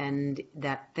 and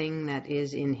that thing that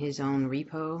is in his own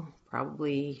repo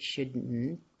probably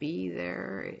shouldn't be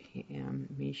there.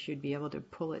 He should be able to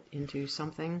pull it into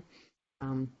something.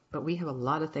 But we have a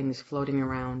lot of things floating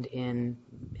around in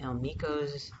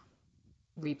Miko's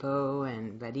repo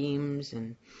and Vadim's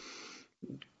and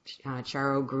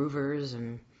Charo Groover's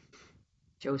and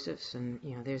Joseph's, and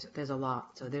there's a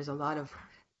lot. So there's a lot of,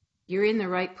 you're in the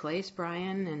right place,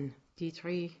 Brian and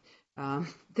D3.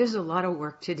 There's a lot of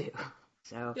work to do.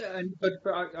 So yeah, but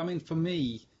I mean, for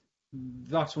me,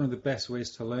 that's one of the best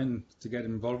ways to learn to get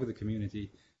involved with the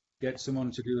community. Get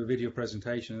someone to do a video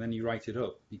presentation and then you write it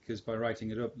up, because by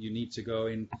writing it up, you need to go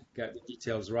in, get the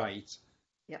details right,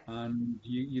 Yep. and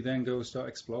you then go start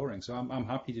exploring. So I'm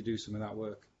happy to do some of that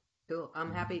work. Cool.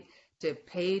 I'm happy to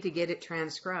pay to get it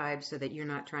transcribed so that you're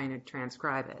not trying to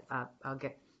transcribe it.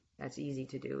 That's easy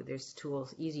to do. There's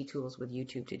easy tools with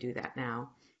YouTube to do that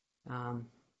now.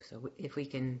 So if we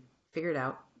can figure it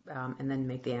out, and then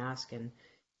make the ask, and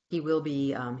he will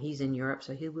be, he's in Europe,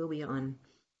 so he will be on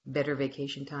better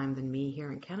vacation time than me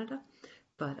here in Canada.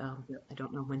 But I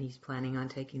don't know when he's planning on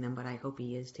taking them, but I hope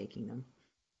he is taking them.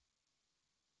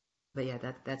 But yeah,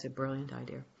 that's a brilliant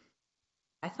idea.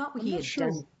 I thought he had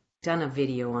done a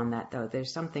video on that, though.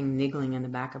 There's something niggling in the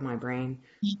back of my brain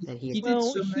that he did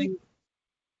something.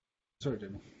 Sorry,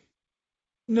 Jimmy.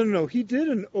 No. He did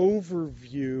an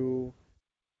overview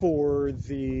for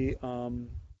the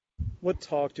what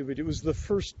talk did we do? It was the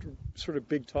first sort of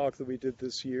big talk that we did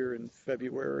this year in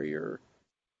February or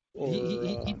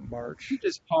March. He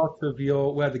did part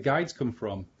of where the guides come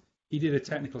from. He did a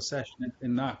technical session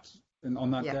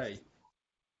on that day,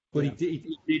 but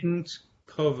he didn't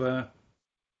cover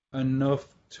enough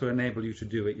to enable you to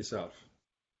do it yourself.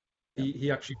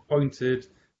 He actually pointed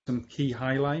some key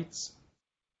highlights,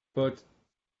 but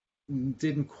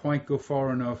didn't quite go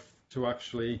far enough to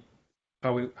actually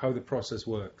how the process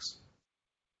works.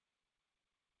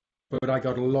 But I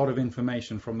got a lot of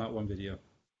information from that one video.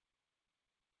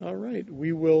 All right.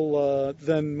 We will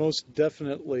then most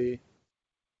definitely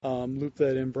loop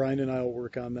that in. Brian and I will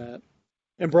work on that.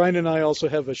 And Brian and I also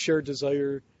have a shared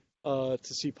desire to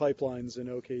see pipelines in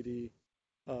OKD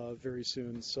very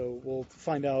soon. So we'll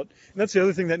find out. And that's the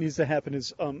other thing that needs to happen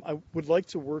is I would like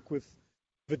to work with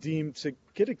Vadim to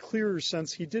get a clearer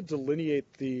sense. He did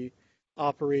delineate the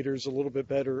operators a little bit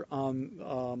better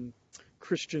on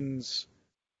Christian's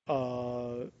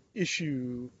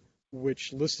issue,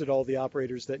 which listed all the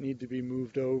operators that need to be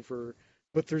moved over.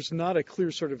 But there's not a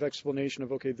clear sort of explanation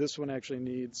of, okay, this one actually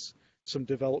needs some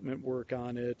development work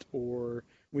on it, or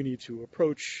we need to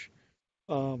approach,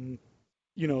 the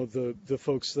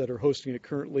folks that are hosting it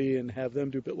currently and have them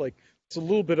do. But like, it's a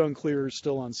little bit unclear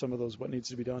still on some of those what needs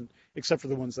to be done, except for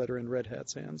the ones that are in Red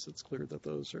Hat's hands. It's clear that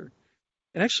those are.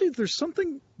 And actually, there's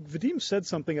something, Vadim said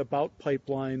something about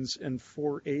pipelines in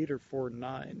 4.8 or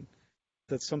 4.9,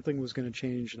 that something was going to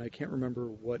change, and I can't remember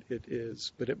what it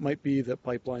is, but it might be that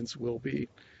pipelines will be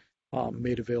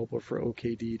made available for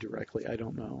OKD directly. I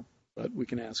don't know, but we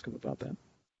can ask him about that.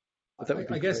 But that would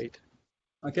be great.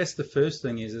 I guess the first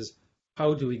thing is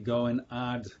how do we go and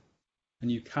add a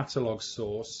new catalog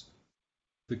source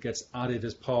that gets added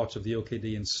as part of the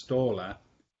OKD installer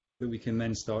that we can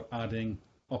then start adding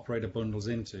operator bundles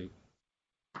into?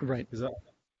 Right.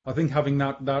 I think having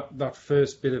that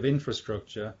first bit of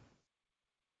infrastructure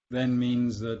then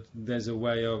means that there's a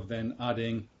way of then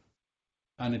adding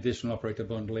an additional operator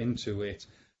bundle into it.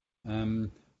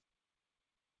 And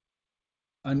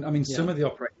I mean, some of the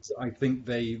operators, I think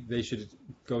they should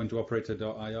go into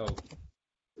operator.io.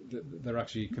 They're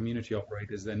actually community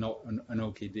operators. They're not an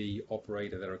OKD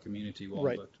operator. They're a community one.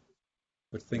 Right.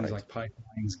 But things like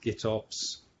pipelines,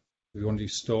 GitOps, we want to do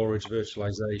storage,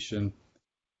 virtualization,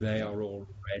 they are all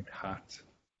Red Hat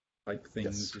type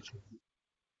things. Yes.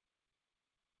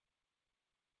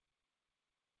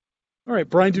 All right,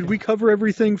 Brian, did we cover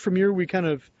everything from here? We kind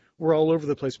of were all over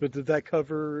the place, but did that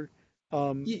cover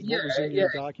what was in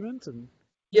your document? And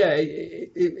yeah,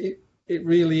 it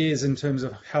really is in terms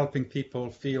of helping people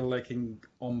feel they can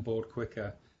onboard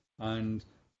quicker and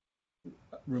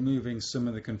removing some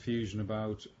of the confusion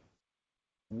about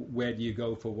where do you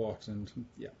go for what. And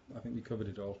yeah, I think we covered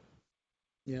it all.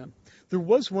 Yeah, there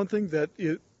was one thing that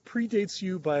it predates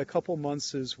you by a couple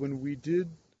months, is when we did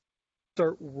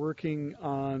start working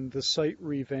on the site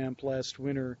revamp last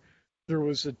winter, there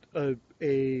was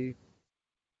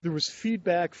there was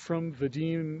feedback from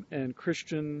Vadim and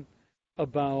Christian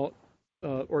about,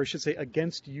 or I should say,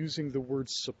 against using the word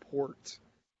support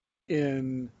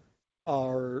in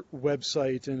our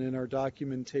website and in our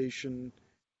documentation,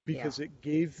 because it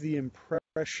gave the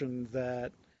impression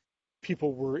that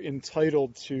people were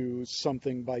entitled to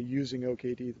something by using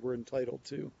OKD, were entitled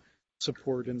to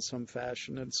support in some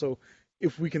fashion. And so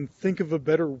if we can think of a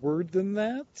better word than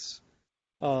that,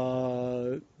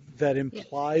 that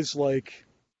implies like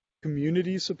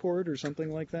community support or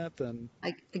something like that, then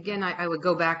I would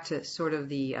go back to sort of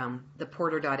the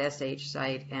porter.sh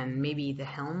site and maybe the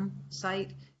Helm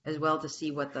site as well to see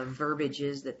what the verbiage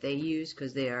is that they use,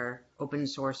 because they are open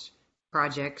source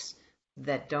projects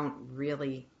that don't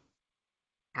really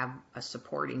have a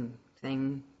supporting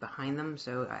thing behind them.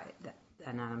 So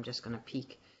I'm just going to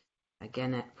peek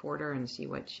again at Porter and see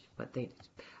what they.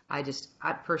 I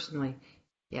personally,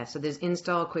 yeah. So there's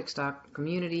install, quick start,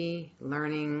 community,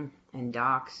 learning, and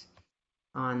docs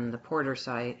on the Porter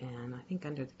site, and I think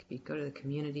if you go to the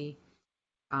community,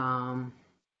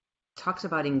 talks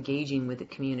about engaging with the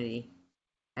community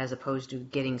as opposed to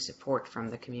getting support from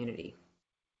the community.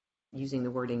 Using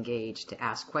the word engage to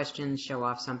ask questions, show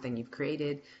off something you've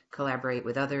created, collaborate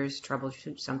with others,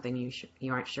 troubleshoot something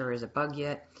you aren't sure is a bug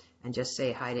yet, and just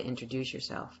say hi to introduce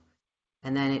yourself.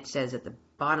 And then it says at the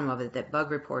bottom of it that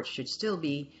bug reports should still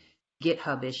be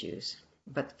GitHub issues,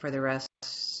 but for the rest,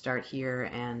 start here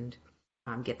and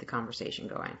get the conversation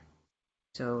going.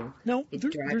 So no,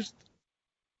 there's.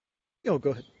 Oh,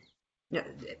 go ahead. No,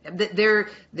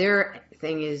 their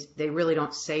thing is they really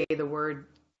don't say the word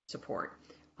support.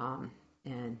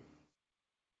 And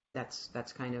that's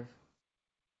kind of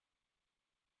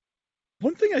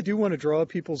one thing I do want to draw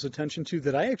people's attention to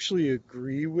that I actually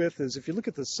agree with is if you look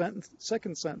at the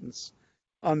second sentence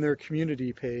on their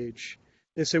community page,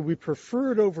 they say we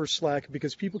prefer it over Slack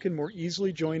because people can more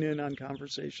easily join in on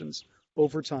conversations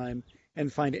over time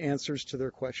and find answers to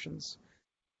their questions.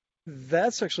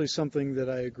 That's actually something that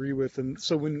I agree with. And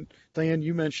so when, Diane,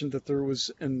 you mentioned that there was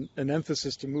an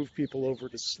emphasis to move people over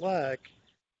to Slack,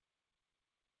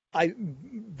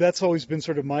 that's always been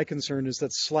sort of my concern is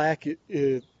that Slack,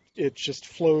 it just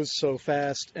flows so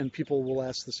fast and people will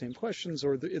ask the same questions,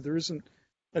 or there isn't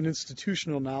an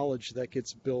institutional knowledge that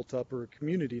gets built up or a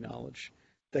community knowledge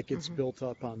that gets built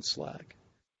up on Slack.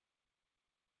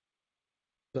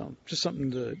 So just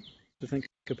something to think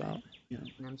about. Yeah.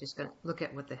 And I'm just going to look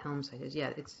at what the Helm site is.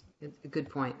 Yeah, it's a good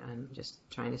point. I'm just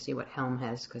trying to see what Helm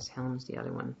has because Helm's the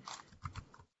other one.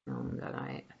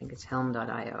 I think it's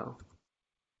helm.io.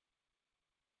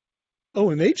 Oh,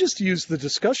 and they just use the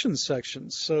discussion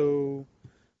section. So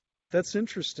that's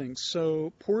interesting.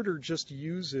 So Porter just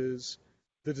uses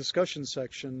the discussion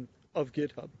section of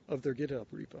GitHub, of their GitHub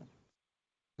repo.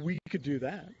 We could do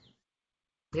that.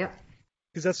 Yep.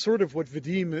 Because that's sort of what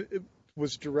Vadim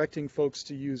was directing folks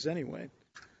to use anyway.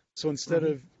 So instead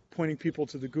of pointing people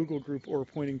to the Google group or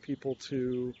pointing people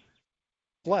to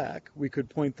Slack, we could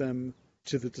point them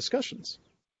to the discussions,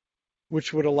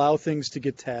 which would allow things to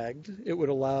get tagged. It would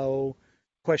allow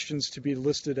questions to be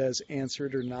listed as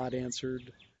answered or not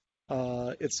answered,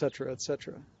 et cetera, et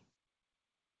cetera.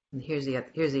 And here's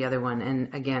the other one.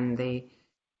 And again,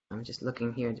 I'm just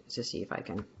looking here to see if I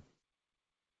can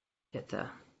get the.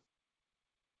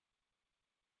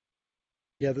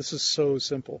 Yeah, this is so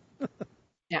simple.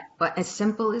 Yeah, but as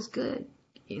simple as good,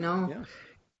 Yeah.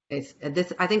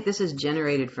 I think this is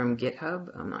generated from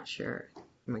GitHub. I'm not sure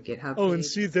from a GitHub. Oh, page. and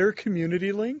see their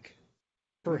community link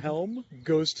for Helm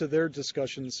goes to their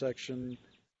discussion section.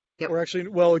 Yep. Or actually,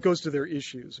 well, it goes to their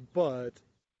issues, but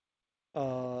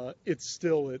it's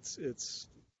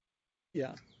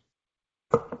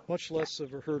much less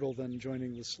of a hurdle than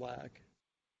joining the Slack.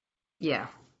 Yeah.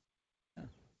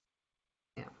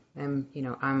 And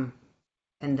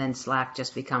and then Slack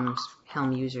just becomes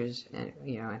Helm users, and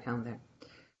at Helm there.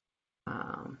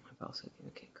 I've also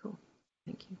okay, cool,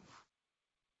 thank you.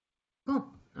 Cool,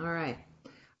 all right.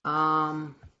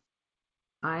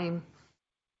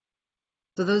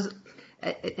 So those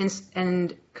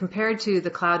and compared to the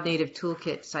Cloud Native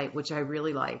Toolkit site, which I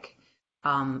really like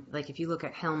if you look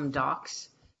at Helm Docs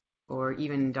or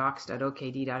even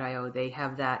docs.okd.io, they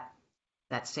have that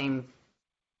same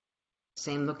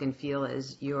look and feel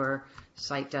as your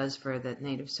site does for the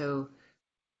native. So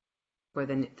for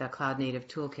the Cloud Native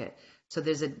Toolkit. So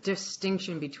there's a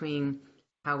distinction between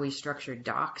how we structure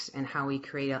docs and how we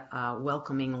create a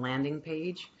welcoming landing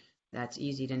page that's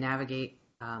easy to navigate.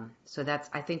 So that's,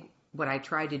 I think, what I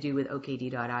tried to do with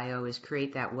OKD.io is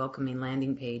create that welcoming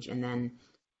landing page and then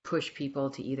push people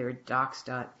to either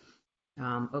docs.okd.io,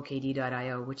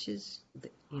 which is,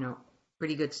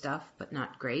 pretty good stuff, but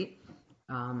not great.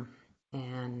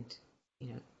 And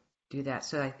do that.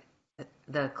 So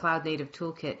the Cloud Native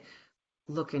Toolkit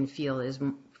look and feel is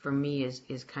for me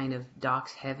is kind of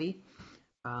docs heavy,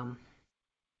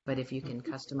 but if you can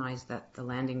customize the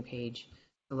landing page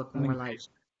to look more like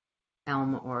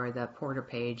Helm or the Porter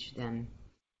page, then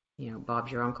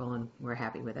Bob's your uncle, and we're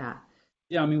happy with that.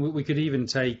 Yeah, I mean we could even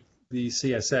take the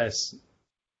CSS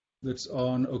that's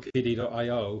on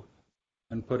OKD.io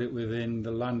and put it within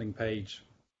the landing page.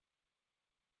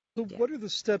 So what are the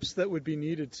steps that would be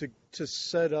needed to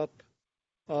set up,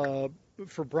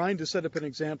 for Brian to set up an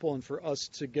example and for us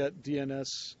to get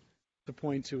DNS to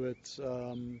point to it,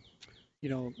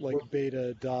 like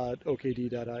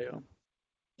beta.okd.io?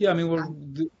 Yeah, I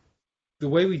mean, the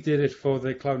way we did it for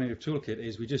the Cloud Native Toolkit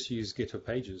is we just use GitHub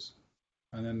Pages.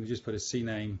 and then we just put a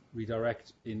CNAME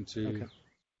redirect into Okay.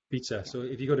 beta. So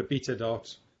if you go to beta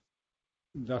dot,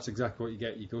 that's exactly what you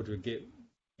get. You go to a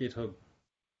GitHub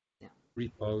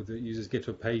repo that uses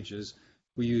GitHub Pages.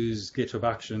 We use GitHub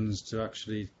Actions to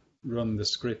actually run the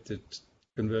script that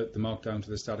convert the markdown to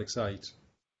the static site.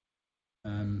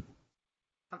 I'm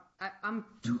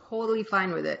totally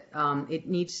fine with it. It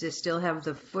needs to still have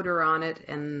the footer on it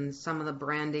and some of the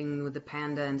branding with the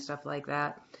panda and stuff like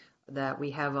that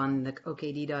we have on the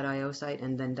OKD.io site,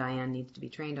 and then Diane needs to be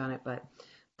trained on it. But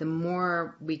the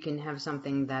more we can have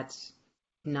something that's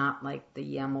not like the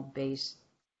YAML based,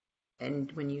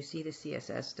 and when you see the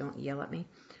CSS, don't yell at me.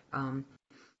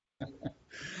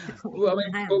 Well,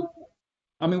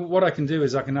 I mean, what I can do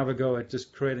is I can have a go at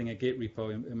just creating a Git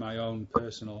repo in my own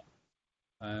personal.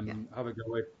 Have a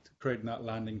go at creating that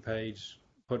landing page,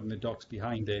 putting the docs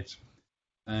behind it.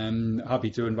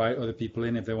 Happy to invite other people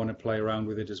in if they want to play around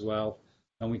with it as well.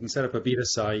 And we can set up a beta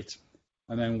site.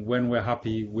 And then when we're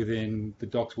happy within the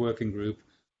docs working group,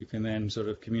 we can then sort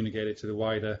of communicate it to the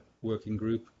wider working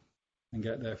group and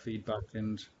get their feedback.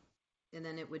 And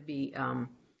then it would be,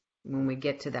 when we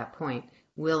get to that point,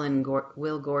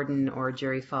 Will Gordon or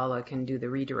Jerry Falla can do the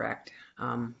redirect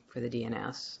for the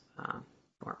DNS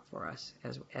for us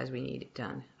as we need it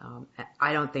done.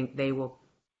 I don't think they will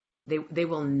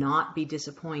not be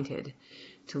disappointed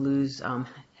to lose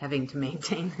having to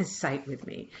maintain this site with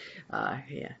me.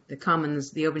 The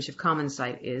OpenShift Commons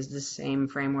site is the same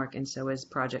framework, and so is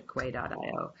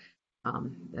projectquay.io.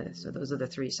 So those are the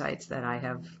three sites that I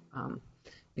have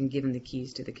been given the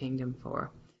keys to the kingdom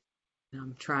for.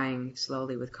 I'm trying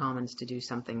slowly with Commons to do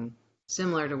something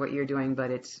similar to what you're doing, but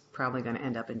it's probably going to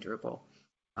end up in Drupal,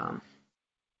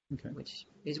 which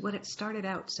is what it started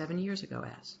out 7 years ago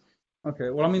as. Okay,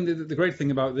 well, I mean, the great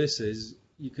thing about this is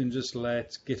you can just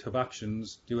let GitHub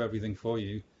Actions do everything for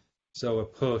you. So a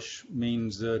push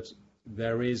means that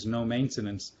there is no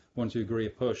maintenance. Once you agree a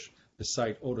push, the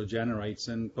site auto-generates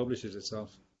and publishes itself.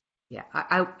 Yeah,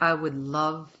 I would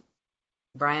love,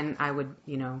 Brian, I would,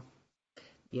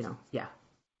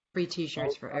 free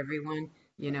T-shirts for everyone,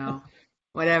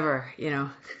 whatever,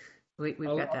 we've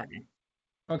got that.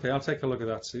 Okay, I'll take a look at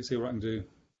that, see what I can do.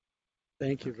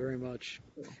 Thank you very much.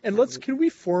 And can we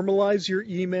formalize your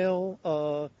email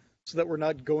so that we're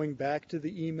not going back to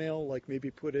the email, like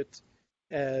maybe put it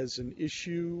as an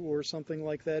issue or something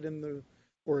like that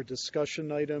or a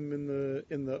discussion item in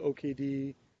the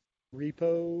OKD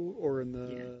repo or in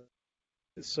the,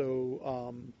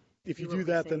 so if you do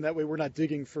that, then that way we're not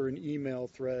digging for an email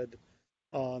thread,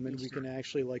 and we can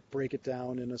actually like break it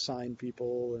down and assign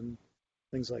people and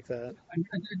things like that.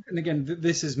 And again,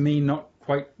 this is me not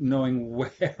quite knowing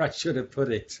where I should have put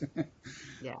it.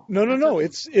 No.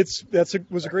 Okay.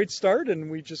 Was a great start, and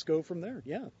we just go from there.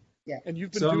 Yeah. And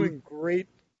you've been doing great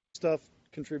stuff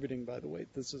contributing, by the way.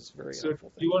 This is very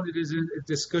helpful. Do you want it as a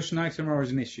discussion item or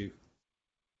as an issue?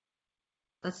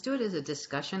 Let's do it as a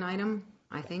discussion item,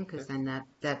 I think, because then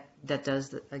that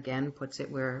does, again, puts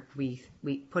it where we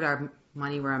put our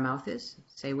money where our mouth is,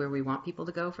 say where we want people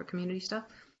to go for community stuff.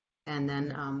 And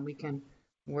then we can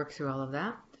work through all of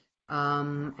that.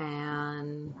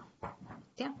 And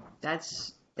yeah,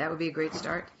 that would be a great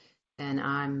start. And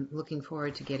I'm looking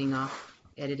forward to getting off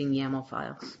editing YAML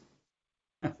files.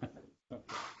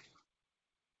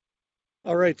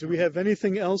 All right. Do we have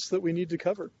anything else that we need to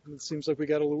cover? It seems like we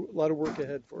got a lot of work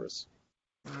ahead for us.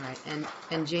 All right.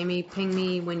 And Jamie, ping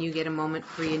me when you get a moment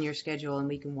free in your schedule, and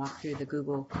we can walk through the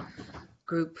Google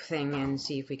group thing and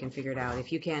see if we can figure it out.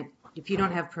 If you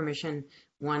don't have permission,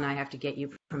 one, I have to get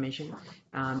you permission,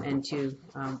 and two,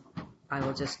 I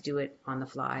will just do it on the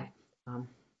fly. I'm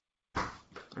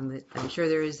sure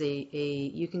there is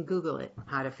you can Google it,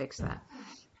 how to fix that.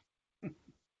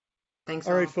 Thanks.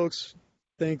 All right, folks.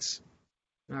 Thanks.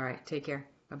 All right. Take care.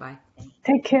 Bye-bye.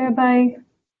 Take care. Bye.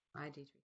 Bye, Deidre.